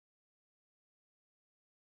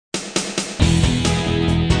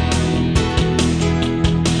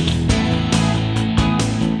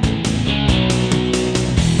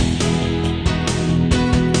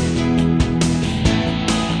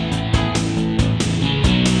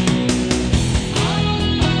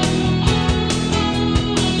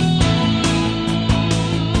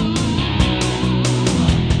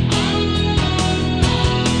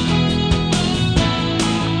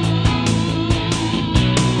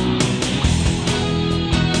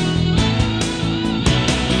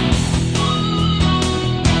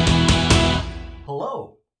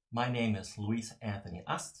name is Luis Anthony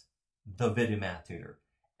Ast, the Video Math Tutor,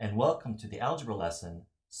 and welcome to the algebra lesson,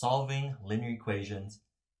 Solving Linear Equations,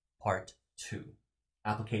 Part 2,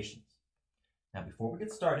 Applications. Now, before we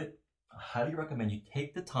get started, I highly recommend you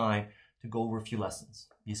take the time to go over a few lessons.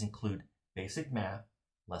 These include Basic Math,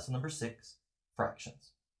 Lesson number 6,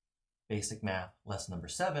 Fractions. Basic Math, Lesson number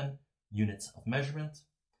 7, Units of Measurement.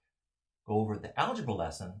 Go over the algebra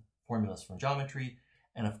lesson, Formulas from Geometry,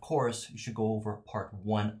 and of course, you should go over part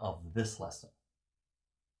 1 of this lesson.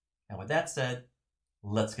 And with that said,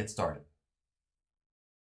 let's get started.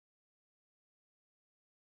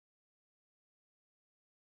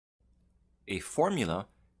 A formula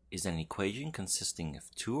is an equation consisting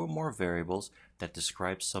of two or more variables that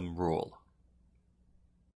describe some rule.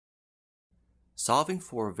 Solving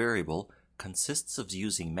for a variable consists of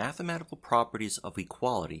using mathematical properties of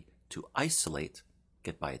equality to isolate,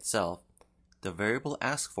 get by itself, the variable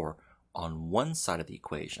asked for on one side of the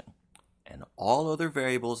equation, and all other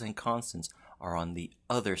variables and constants are on the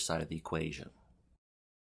other side of the equation.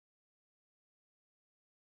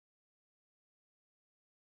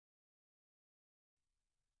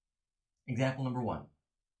 Example number 1.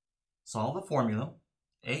 Solve the formula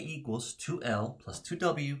A equals 2L plus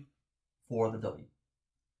 2W for the W.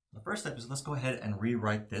 The first step is let's go ahead and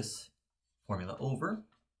rewrite this formula over.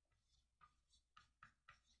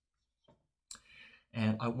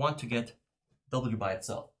 And I want to get W by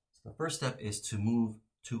itself. So the first step is to move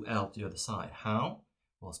 2L to the other side. How?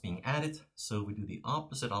 Well, it's being added, so we do the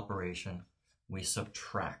opposite operation. We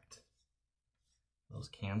subtract. Those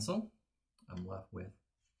cancel. I'm left with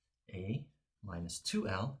A minus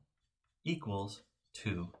 2L equals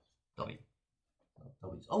 2W. W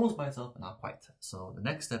is almost by itself, but not quite. So the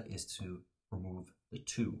next step is to remove the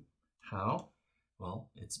 2. How?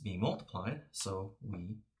 Well, it's being multiplied, so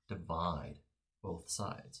we divide both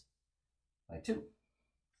sides by 2.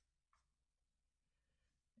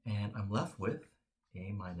 And I'm left with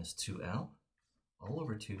A minus 2L all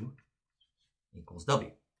over 2 equals W.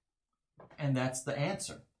 And that's the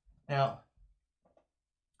answer. Now,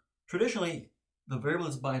 traditionally, the variable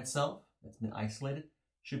is by itself, that's been isolated,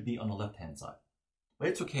 should be on the left-hand side. But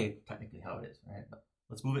it's okay technically how it is, right? But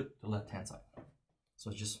let's move it to the left-hand side. So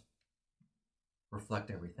just reflect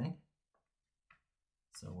everything.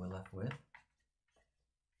 So we're left with,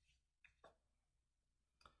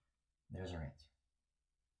 there's our answer.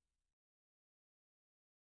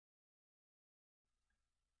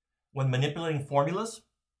 When manipulating formulas,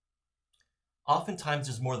 oftentimes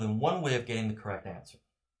there's more than one way of getting the correct answer.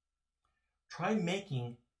 Try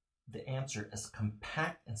making the answer as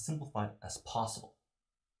compact and simplified as possible.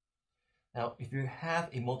 Now, if you have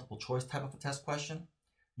a multiple choice type of a test question,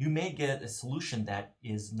 you may get a solution that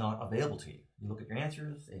is not available to you. You look at your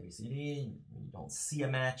answers, A, B, C, D, you don't see a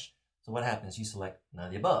match. So what happens? You select none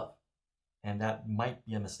of the above. And that might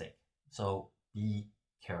be a mistake. So be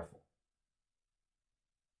careful.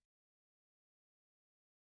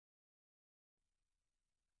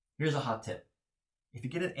 Here's a hot tip. If you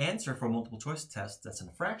get an answer for a multiple choice test that's in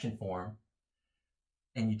a fraction form,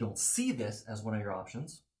 and you don't see this as one of your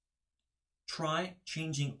options, try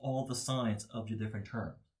changing all the signs of your different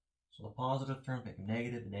terms. So the positive terms make them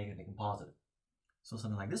negative, the negative make them positive. So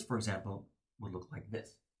something like this, for example, would look like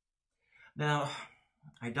this. Now,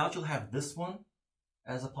 I doubt you'll have this one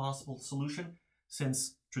as a possible solution,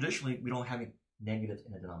 since traditionally we don't have negatives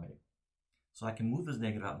in the denominator. So I can move this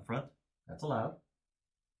negative out in front. That's allowed.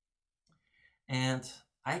 And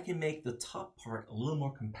I can make the top part a little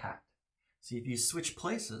more compact. See, if you switch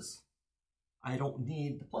places, I don't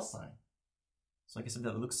need the plus sign. So like I said,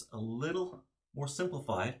 that looks a little more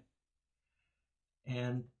simplified.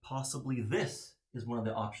 And possibly this is one of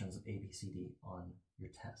the options of A, B, C, D on your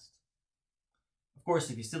test. Of course,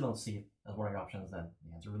 if you still don't see it as one of your options, then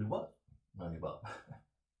the answer really was none of the above.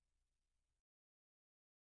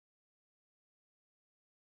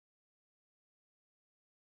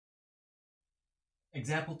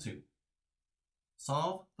 Example 2.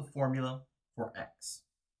 Solve the formula for x.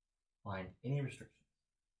 Find any restrictions.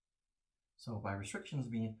 So by restrictions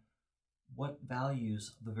mean what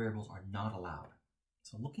values of the variables are not allowed.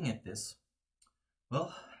 So looking at this,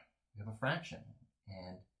 well, we have a fraction,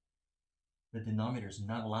 and the denominator is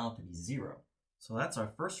not allowed to be 0. So that's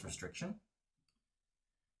our first restriction.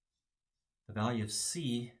 The value of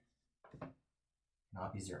c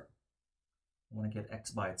cannot be 0. I want to get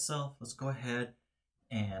x by itself. Let's go ahead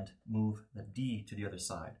and move the d to the other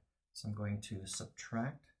side. So I'm going to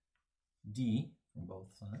subtract d from both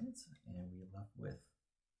sides, and we're left with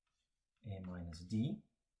a minus d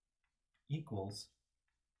equals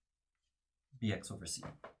bx over c.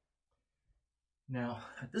 Now,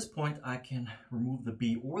 at this point, I can remove the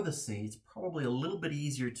B or the C. It's probably a little bit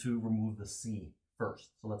easier to remove the C first,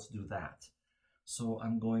 so let's do that. So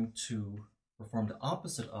I'm going to perform the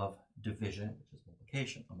opposite of division, which is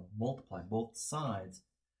multiplication. I'm going to multiply both sides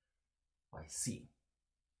by C.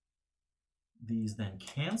 These then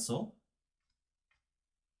cancel,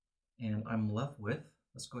 and I'm left with,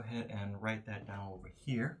 let's go ahead and write that down over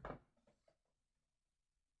here.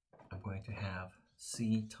 I'm going to have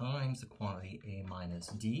C times the quantity A minus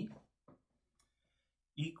D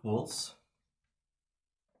equals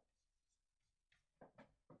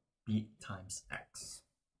B times X.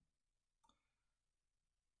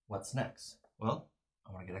 What's next? Well,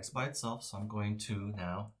 I want to get X by itself, so I'm going to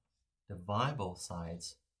now divide both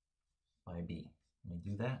sides by B. Let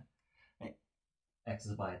me do that. Right. X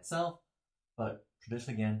is by itself, but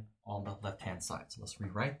traditionally again on the left-hand side. So let's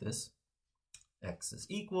rewrite this. X is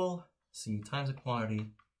equal C times the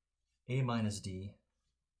quantity A minus D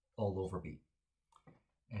all over B.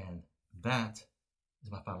 And that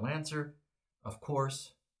is my final answer. Of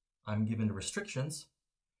course, I'm given the restrictions.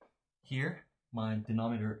 Here, my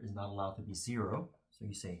denominator is not allowed to be 0. So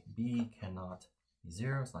you say B cannot be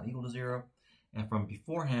 0. It's not equal to 0. And from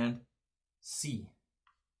beforehand, C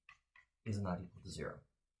is not equal to 0.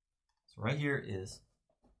 So right here is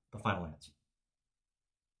the final answer.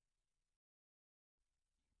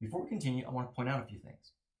 Before we continue, I want to point out a few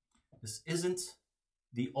things. This isn't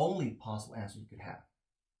the only possible answer you could have.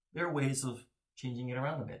 There are ways of changing it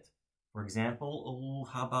around a bit. For example,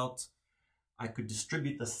 how about I could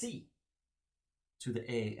distribute the C to the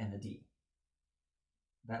A and the D.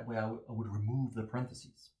 That way I would remove the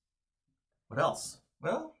parentheses. What else?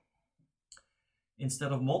 Well,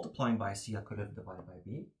 instead of multiplying by C, I could have divided by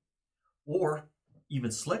B. Or,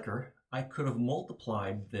 even slicker, I could have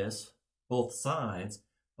multiplied this, both sides,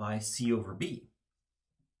 by C over B.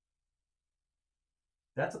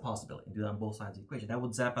 That's a possibility. Do that on both sides of the equation. That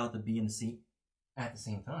would zap out the B and the C at the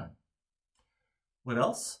same time. What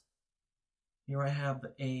else? Here I have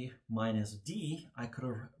the A minus D. I could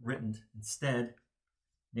have written instead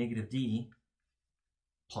negative D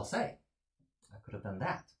plus A. I could have done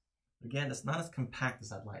that. Again, it's not as compact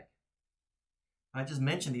as I'd like. I just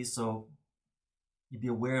mentioned these so you'd be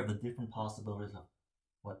aware of the different possibilities of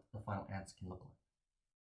what the final answer can look like.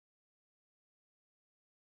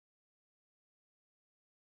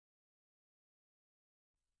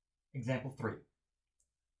 Example 3.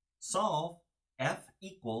 Solve F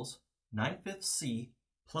equals 9/5 C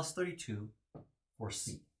plus 32 for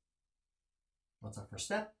C. What's our first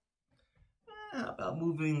step? How about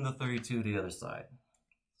moving the 32 to the other side?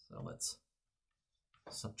 So let's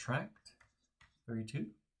subtract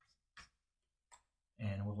 32.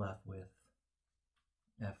 And we're left with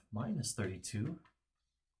F minus 32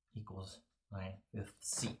 equals 9/5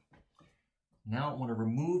 C. Now I want to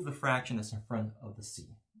remove the fraction that's in front of the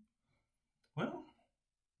C. Well,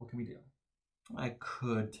 what can we do? I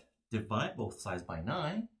could divide both sides by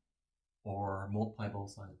 9 or multiply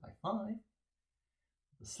both sides by 5.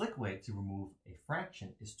 The slick way to remove a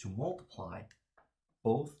fraction is to multiply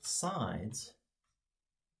both sides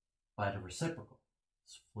by the reciprocal.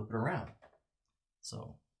 Let's flip it around.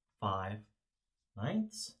 So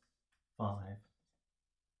 5/9,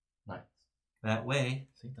 5/9. That way,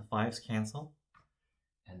 see, the 5's cancel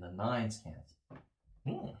and the 9's cancel.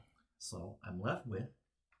 So I'm left with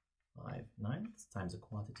 5/9 times the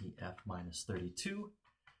quantity F minus 32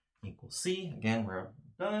 equals C. Again, we're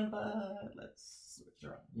done, but let's switch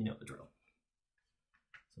around. You know the drill.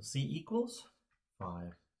 So C equals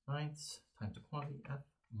 5/9 times the quantity F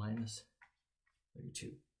minus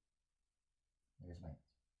 32. There's my answer.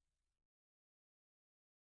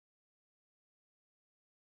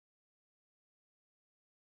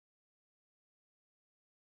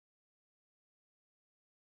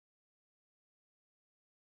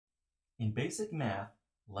 In basic math,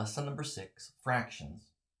 lesson number 6,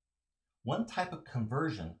 fractions, one type of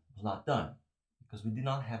conversion was not done because we did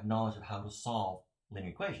not have knowledge of how to solve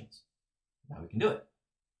linear equations. Now we can do it.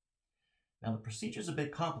 Now the procedure is a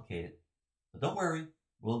bit complicated, but don't worry,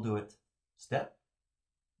 we'll do it step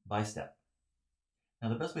by step. Now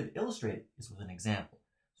the best way to illustrate it is with an example.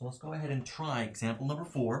 So let's go ahead and try example number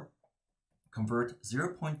 4. Convert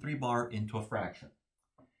 0.3 bar into a fraction.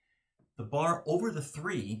 The bar over the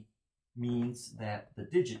 3 means that the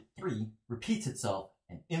digit 3 repeats itself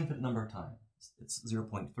an infinite number of times. It's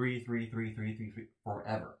 0.3333333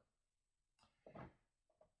 forever.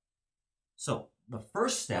 So the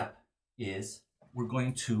first step is we're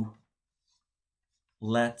going to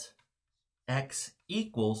let x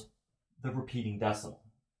equals the repeating decimal.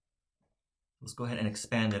 Let's go ahead and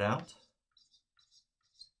expand it out.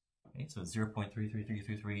 Okay, so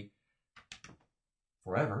 0.33333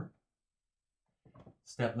 forever.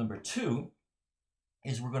 Step number 2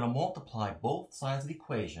 is we're going to multiply both sides of the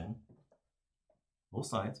equation, both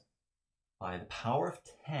sides, by the power of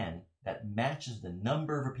 10 that matches the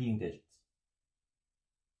number of repeating digits.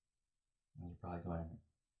 And you're probably going,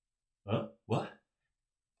 what?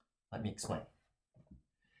 Let me explain.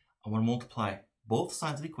 I want to multiply both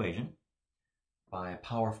sides of the equation by a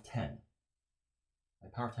power of 10. By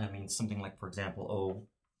power of 10 means something like, for example,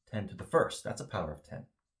 10 to the first. That's a power of 10.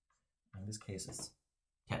 In this case, it's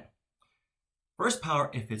 10. First power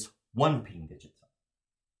if it's one repeating digit.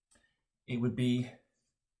 It would be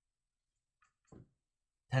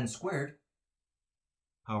 10 squared,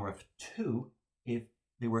 power of 2, if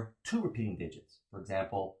there were two repeating digits. For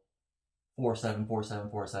example,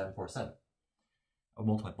 47474747. I'll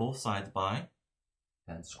multiply both sides by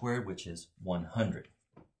 10 squared, which is 100.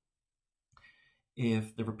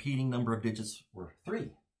 If the repeating number of digits were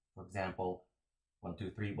 3, for example, 1,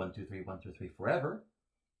 2, 3, 1, 2, 3, 1, 2, 3 forever,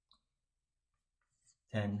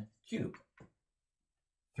 10 cubed.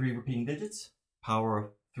 3 repeating digits, power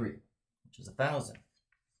of 3, which is 1,000.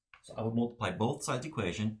 So I would multiply both sides of the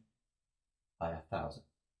equation by 1,000.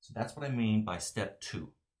 So that's what I mean by step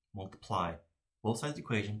 2. Multiply both sides of the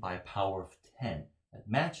equation by a power of 10 that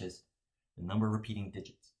matches the number of repeating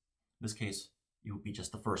digits. In this case, it would be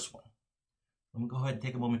just the first one. Let me go ahead and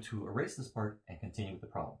take a moment to erase this part and continue with the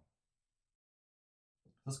problem.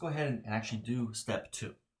 Let's go ahead and actually do step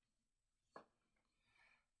 2.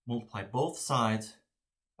 Multiply both sides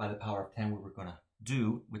by the power of 10 we were going to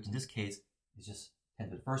do, which in this case is just 10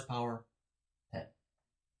 to the first power, 10.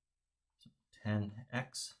 So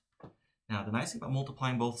 10x. Now, the nice thing about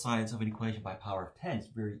multiplying both sides of an equation by power of 10 is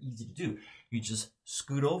very easy to do. You just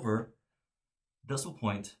scoot over the decimal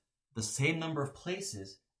point the same number of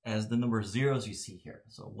places as the number of zeros you see here.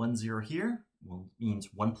 So 1 0 here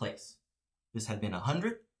means 1 place. This had been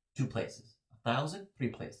 100, 2 places. 1,000, 3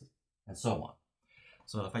 places, and so on.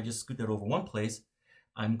 So if I just scoot that over 1 place,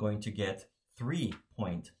 I'm going to get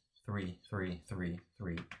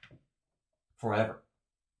 3.3333 forever.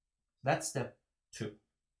 That's step 2.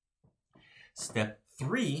 Step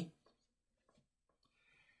 3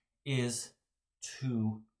 is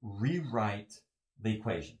to rewrite the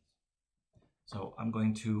equations. So I'm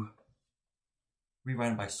going to rewrite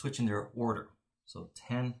them by switching their order. So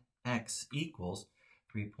 10x equals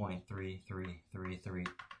 3.3333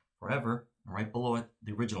 forever, and right below it,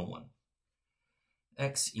 the original one.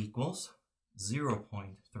 X equals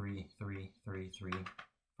 0.3333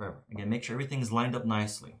 forever. Again, make sure everything is lined up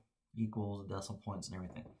nicely. Equals, decimal points, and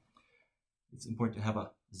everything. It's important to have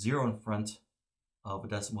a 0 in front of a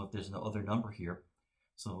decimal if there's no other number here,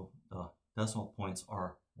 so the decimal points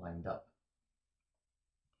are lined up.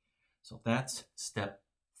 So that's step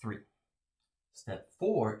 3. Step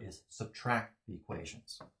 4 is subtract the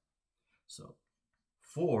equations. So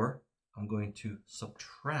 4, I'm going to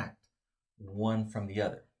subtract one from the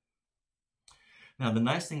other. Now, the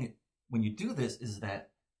nice thing when you do this is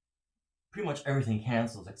that pretty much everything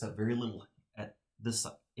cancels except very little at this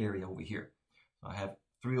area over here. So I have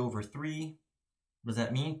 3 over 3. What does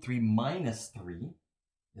that mean? 3 minus 3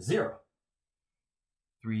 is 0.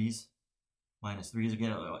 3's minus 3's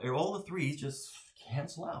again. All the 3's just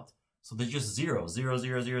cancel out. So they're just 0, 0,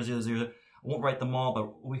 0, 0, 0, 0. I won't write them all,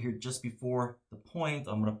 but over here just before the point,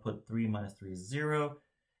 I'm going to put 3 minus 3 is 0,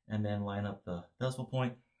 and then line up the decimal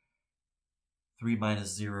point. 3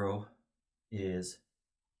 minus 0 is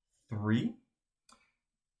 3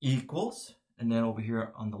 equals, and then over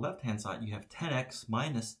here on the left-hand side, you have 10x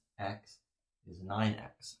minus x is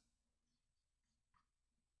 9x.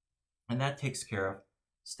 And that takes care of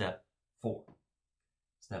step 4.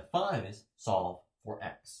 Step 5 is solve for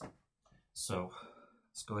x. So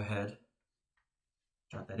let's go ahead,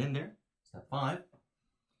 jot that in there, step 5.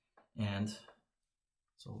 And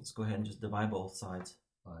so let's go ahead and just divide both sides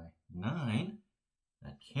by 9.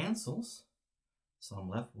 That cancels. So I'm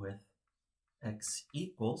left with x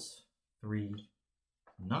equals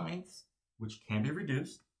 3/9, which can be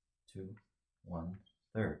reduced to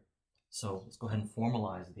 1/3. So let's go ahead and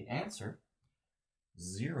formalize the answer.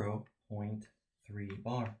 0.3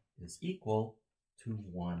 bar is equal to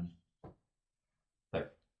 1/3.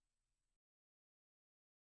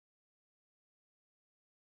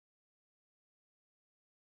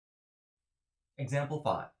 Example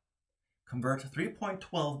 5. Convert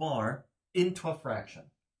 3.12 bar into a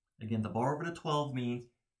fraction. Again, the bar over the 12 means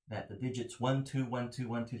that the digits 1, 2, 1, 2,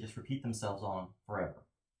 1, 2 just repeat themselves on forever.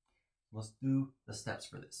 Let's do the steps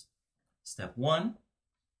for this. Step 1,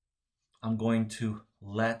 I'm going to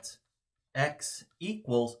let x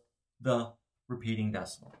equals the repeating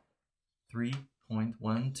decimal.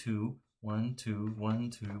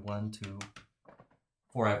 3.12121212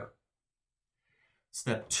 forever.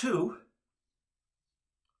 Step 2,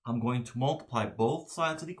 I'm going to multiply both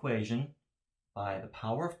sides of the equation by the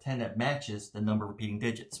power of 10 that matches the number of repeating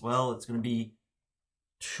digits. Well, it's going to be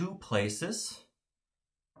 2 places,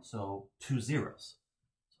 so 2 zeros.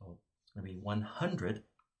 So it's going to be 100x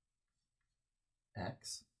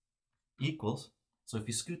equals, so if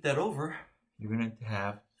you scoot that over, you're going to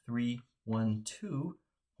have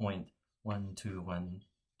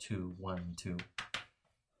 312.121212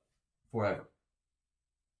 forever.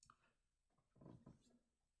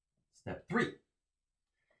 Step 3.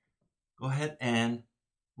 Go ahead and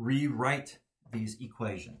rewrite these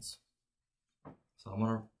equations. So I'm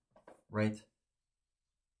going to write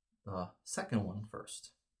the second one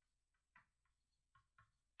first.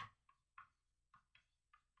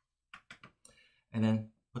 And then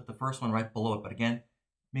put the first one right below it. But again,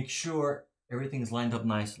 make sure everything is lined up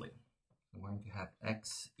nicely. We're going to have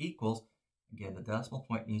x equals, again, the decimal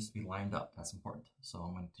point needs to be lined up. That's important. So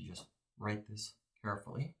I'm going to just write this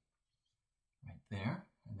carefully. Right there.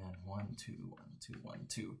 And then 1, 2, 1, 2, 1,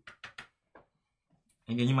 2.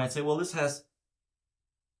 Again, you might say, well, this has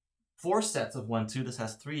 4 sets of 1, 2. This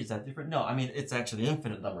has 3. Is that different? No, I mean, it's actually an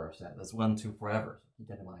infinite number of sets. That's 1, 2 forever. So keep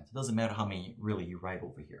that in mind. It doesn't matter how many really you write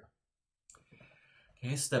over here.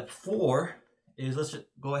 Okay, step 4 is let's just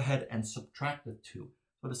go ahead and subtract the 2.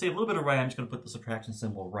 So to save a little bit of writing, I'm just going to put the subtraction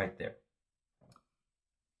symbol right there.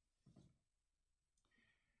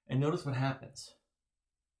 And notice what happens.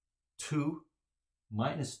 2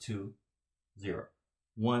 minus 2, 0.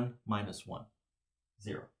 1 minus 1,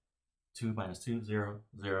 0. 2 minus 2, 0,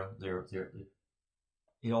 0, 0, 0.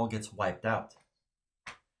 It all gets wiped out.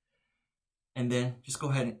 And then just go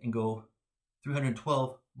ahead and go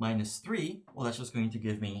 312 minus 3. Well, that's just going to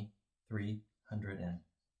give me 309.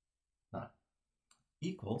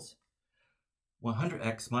 Equals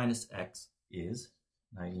 100x minus x is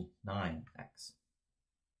 99x.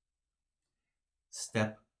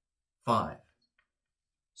 Step 5.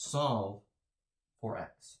 Solve for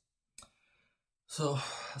x. So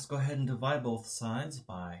let's go ahead and divide both sides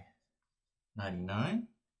by 99.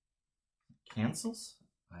 Cancels.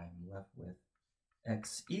 I'm left with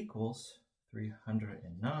x equals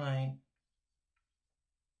 309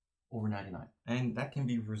 over 99. And that can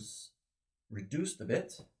be reduced a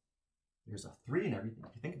bit. There's a 3 and everything,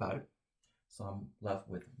 if you think about it. So I'm left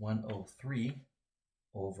with 103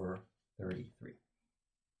 over 33.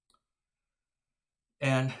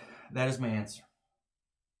 And that is my answer.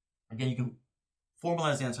 Again, you can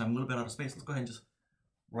formalize the answer. I'm a little bit out of space. Let's go ahead and just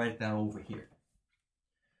write it down over here.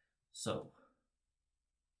 So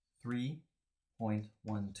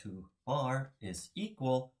 3.12 bar is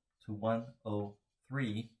equal to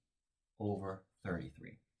 103 over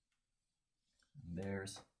 33. And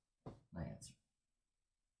there's my answer.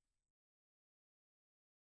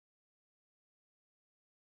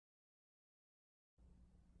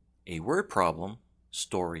 A word problem,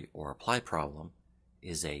 story, or apply problem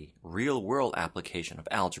is a real-world application of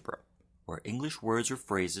algebra, where English words or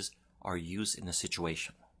phrases are used in a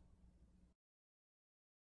situation.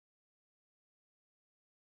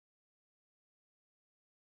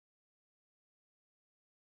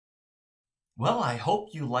 Well, I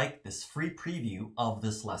hope you liked this free preview of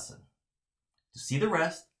this lesson. To see the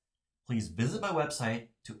rest, please visit my website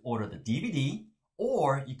to order the DVD,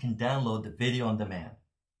 or you can download the video on demand.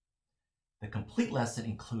 The complete lesson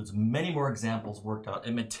includes many more examples worked out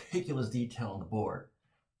in meticulous detail on the board.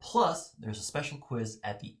 Plus, there's a special quiz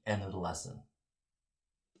at the end of the lesson.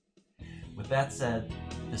 With that said,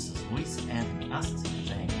 this is Luis Anthony Ast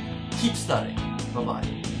saying, keep studying.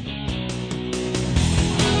 Bye-bye.